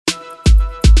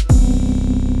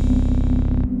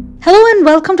Hello and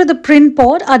welcome to the Print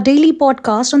Pod, our daily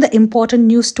podcast on the important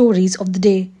news stories of the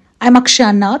day. I'm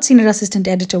Akshay Nath, Senior Assistant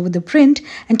Editor with The Print,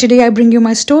 and today I bring you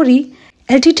my story,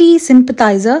 LTTE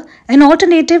Sympathiser, an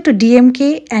alternative to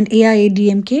DMK and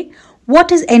AIADMK.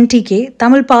 What is NTK,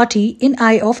 Tamil Party, in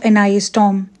eye of NIA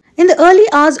storm? In the early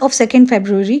hours of 2nd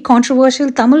February, controversial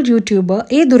Tamil YouTuber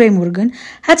Duraimurugan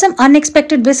had some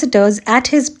unexpected visitors at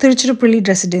his Tiruchirappalli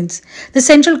residence, the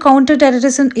Central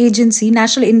Counter-Terrorism Agency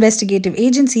National Investigative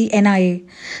Agency (NIA).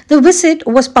 The visit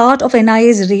was part of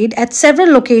NIA's raid at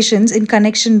several locations in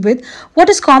connection with what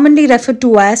is commonly referred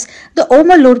to as the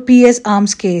Omalur PS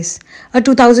arms case, a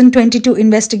 2022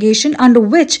 investigation under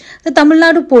which the Tamil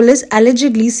Nadu police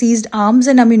allegedly seized arms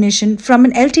and ammunition from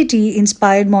an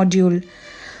LTTE-inspired module.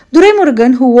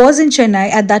 Duraimurugan, who was in Chennai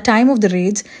at that time of the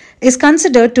raids, is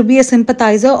considered to be a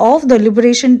sympathiser of the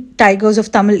Liberation Tigers of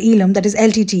Tamil Eelam, that is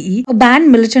LTTE, a banned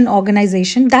militant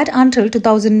organisation that until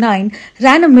 2009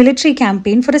 ran a military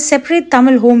campaign for a separate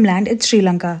Tamil homeland in Sri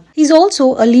Lanka. He is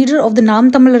also a leader of the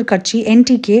Naam Tamilar Katchi,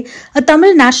 NTK, a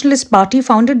Tamil nationalist party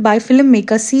founded by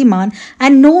filmmaker Seeman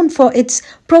and known for its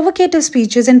provocative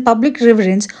speeches and public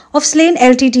reverence of slain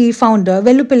LTTE founder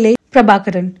Velupillai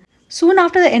Prabhakaran. Soon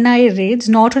after the NIA raids,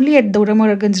 not only at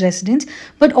Duraimurugan's residence,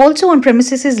 but also on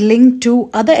premises linked to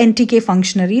other NTK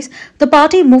functionaries, the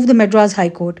party moved the Madras High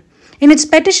Court. In its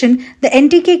petition, the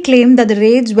NTK claimed that the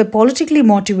raids were politically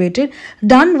motivated,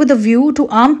 done with a view to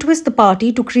arm twist the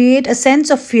party to create a sense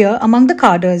of fear among the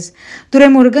cadres.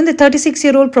 Duraimurugan, the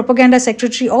 36-year-old propaganda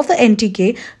secretary of the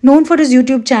NTK, known for his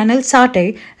YouTube channel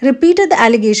Satay, repeated the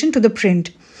allegation to the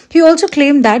Print. He also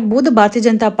claimed that both the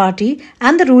Bharatiya Janata Party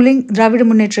and the ruling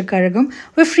Duraimurugan Kazhagam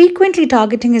were frequently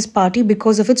targeting his party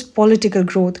because of its political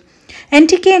growth.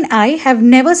 NTK and I have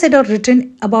never said or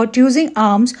written about using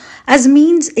arms as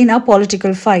means in our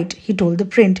political fight, he told the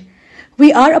Print.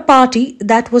 We are a party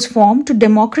that was formed to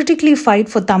democratically fight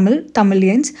for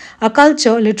Tamilians, our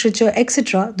culture, literature,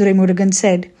 etc., Duraimurugan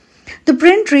said. The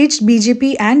Print reached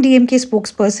BJP and DMK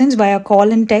spokespersons via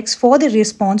call and text for their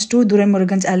response to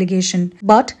Duraimurugan's allegation,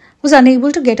 but was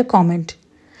unable to get a comment.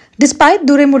 Despite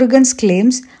Duraimurugan's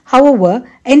claims, however,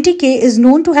 NTK is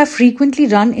known to have frequently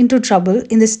run into trouble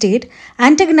in the state,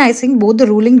 antagonizing both the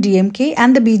ruling DMK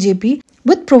and the BJP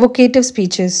with provocative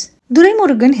speeches.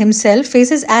 Duraimurugan himself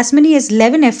faces as many as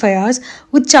 11 FIRs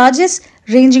with charges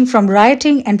ranging from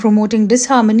rioting and promoting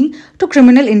disharmony to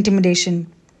criminal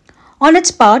intimidation. On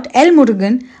its part, L.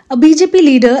 Murugan, a BJP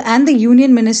leader and the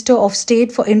Union Minister of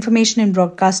State for Information and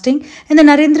Broadcasting in the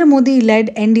Narendra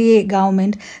Modi-led NDA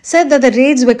government, said that the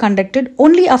raids were conducted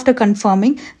only after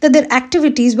confirming that their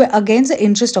activities were against the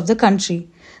interest of the country.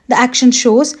 The action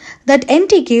shows that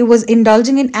NTK was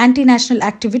indulging in anti-national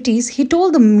activities, he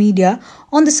told the media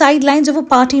on the sidelines of a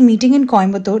party meeting in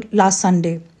Coimbatore last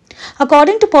Sunday.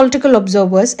 According to political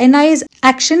observers, NIA's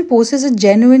action poses a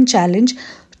genuine challenge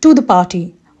to the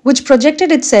party, which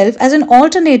projected itself as an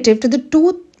alternative to the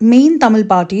two main Tamil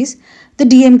parties, the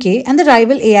DMK and the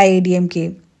rival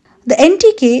AIADMK. The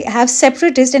NTK have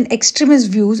separatist and extremist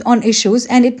views on issues,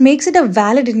 and it makes it a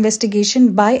valid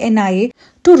investigation by NIA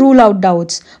to rule out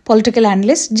doubts, political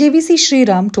analyst JVC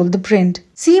Sriram told the Print.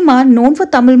 Seeman, known for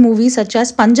Tamil movies such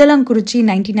as Panjalankuruchi in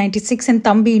 1996 and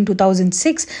Thambi in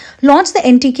 2006, launched the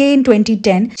NTK in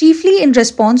 2010, chiefly in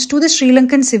response to the Sri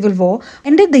Lankan civil war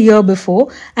ended the year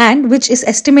before and which is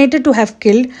estimated to have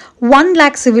killed 1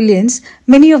 lakh civilians,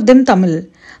 many of them Tamil.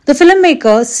 The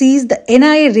filmmaker sees the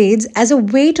NIA raids as a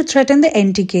way to threaten the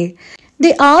NTK.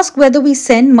 They ask whether we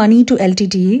send money to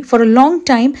LTTE. For a long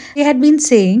time, they had been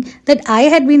saying that I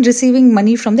had been receiving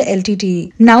money from the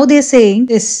LTTE. Now they're saying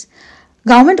this.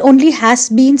 Government only has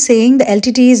been saying the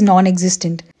LTTE is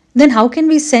non-existent. Then how can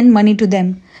we send money to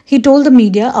them? He told the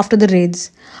media after the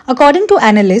raids. According to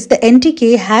analysts, the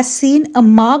NTK has seen a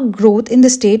marked growth in the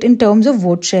state in terms of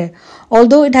vote share,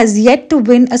 although it has yet to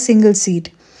win a single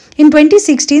seat. In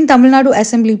 2016 Tamil Nadu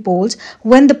Assembly polls,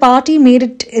 when the party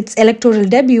made its electoral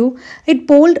debut, it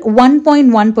polled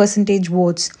 1.1%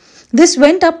 votes. This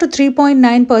went up to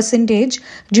 3.9%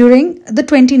 during the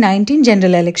 2019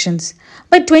 general elections.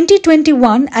 By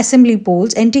 2021 Assembly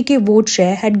polls, NTK vote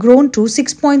share had grown to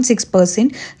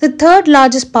 6.6%, the third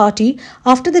largest party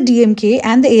after the DMK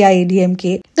and the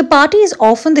AIADMK. The party is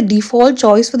often the default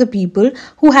choice for the people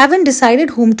who haven't decided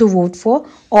whom to vote for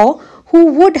or who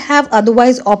would have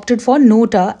otherwise opted for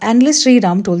Nota, analyst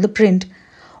Sriram told the Print.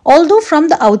 Although from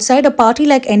the outside a party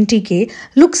like NTK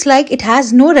looks like it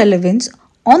has no relevance,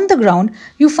 on the ground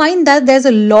you find that there's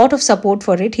a lot of support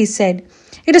for it, he said.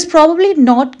 It is probably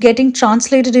not getting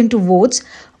translated into votes,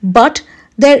 but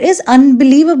there is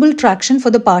unbelievable traction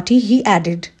for the party, he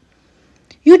added.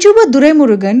 YouTuber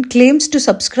Duraimurugan claims to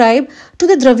subscribe to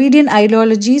the Dravidian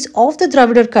ideologies of the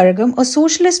Dravidar Karagam, a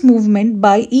socialist movement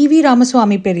by E.V.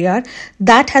 Ramaswamy Periyar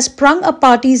that has sprung up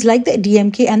parties like the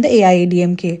DMK and the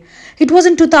AIADMK. It was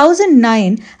in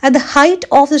 2009, at the height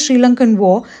of the Sri Lankan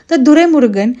War, that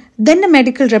Duraimurugan, then a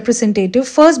medical representative,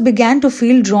 first began to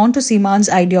feel drawn to Seeman's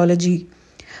ideology.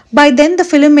 By then, the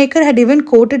filmmaker had even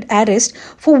quoted arrest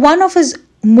for one of his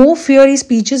more fiery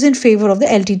speeches in favor of the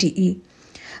LTTE.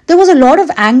 There was a lot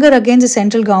of anger against the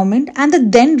central government and the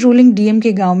then ruling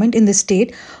DMK government in the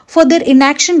state for their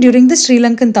inaction during the Sri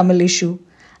Lankan Tamil issue.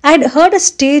 I had heard a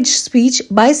stage speech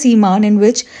by Seeman in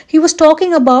which he was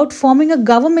talking about forming a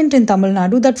government in Tamil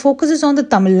Nadu that focuses on the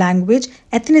Tamil language,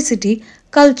 ethnicity,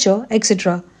 culture,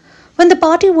 etc. When the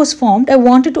party was formed, I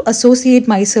wanted to associate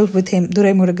myself with him,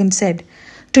 Duraimurugan said.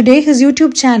 Today, his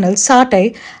YouTube channel,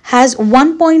 Satai, has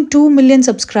 1.2 million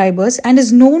subscribers and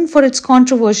is known for its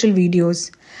controversial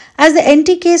videos. As the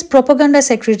NTK's propaganda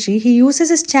secretary, he uses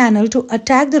his channel to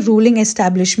attack the ruling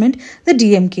establishment, the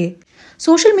DMK.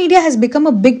 Social media has become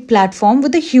a big platform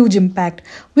with a huge impact.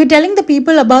 We're telling the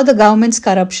people about the government's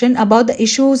corruption, about the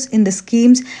issues in the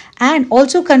schemes, and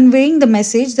also conveying the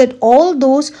message that all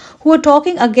those who are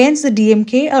talking against the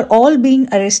DMK are all being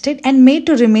arrested and made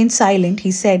to remain silent,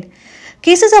 he said.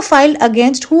 Cases are filed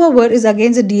against whoever is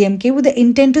against the DMK with the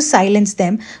intent to silence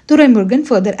them, Duraimurugan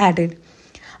further added.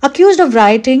 Accused of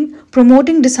rioting,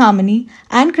 promoting disharmony,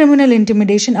 and criminal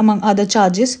intimidation among other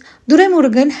charges,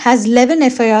 Duraimurugan has 11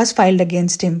 FIRs filed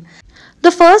against him.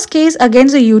 The first case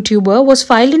against the YouTuber was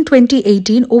filed in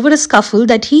 2018 over a scuffle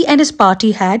that he and his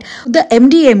party had with the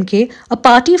MDMK, a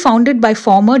party founded by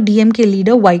former DMK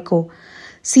leader Vaiko.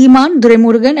 Seeman,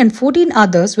 Duraimurugan and 14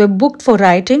 others were booked for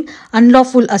rioting,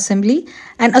 unlawful assembly,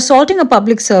 and assaulting a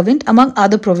public servant, among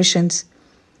other provisions.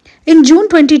 In June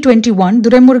 2021,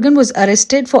 Duraimurugan was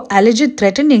arrested for alleged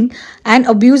threatening and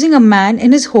abusing a man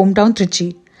in his hometown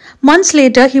Trichy. Months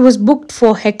later, he was booked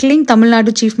for heckling Tamil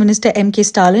Nadu Chief Minister M.K.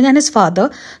 Stalin and his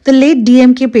father, the late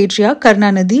DMK patriarch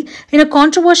Karunanidhi, in a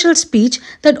controversial speech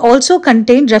that also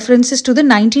contained references to the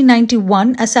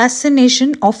 1991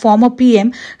 assassination of former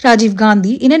PM Rajiv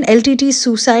Gandhi in an LTTE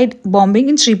suicide bombing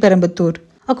in Sriperumbudur.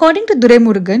 According to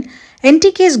Duraimurugan,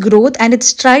 NTK's growth and its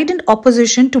strident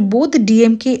opposition to both the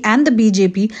DMK and the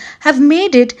BJP have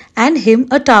made it and him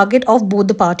a target of both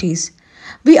the parties.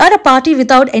 We are a party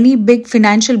without any big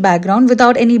financial background,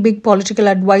 without any big political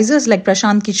advisors like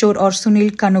Prashant Kishore or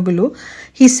Sunil Kanugulu,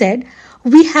 he said.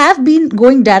 We have been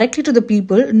going directly to the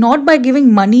people, not by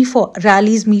giving money for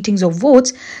rallies, meetings or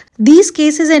votes. These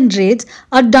cases and raids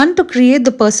are done to create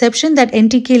the perception that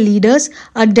NTK leaders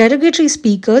are derogatory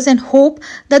speakers and hope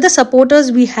that the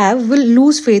supporters we have will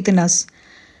lose faith in us.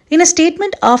 In a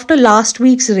statement after last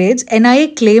week's raids,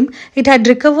 NIA claimed it had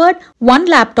recovered 1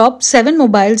 laptop, 7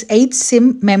 mobiles, 8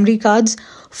 SIM memory cards,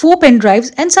 4 pen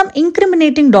drives and some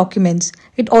incriminating documents.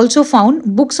 It also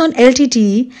found books on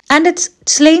LTTE and its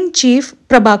slain chief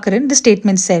Prabhakaran, the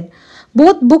statement said.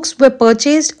 Both books were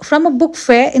purchased from a book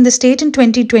fair in the state in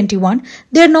 2021.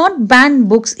 They are not banned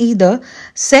books either,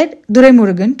 said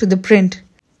Duraimurugan to The Print.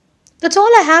 That's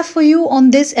all I have for you on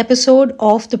this episode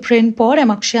of The Print Pod. I'm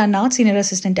Akshaya Nath, Senior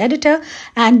Assistant Editor,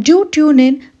 and do tune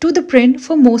in to The Print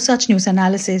for more such news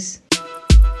analysis.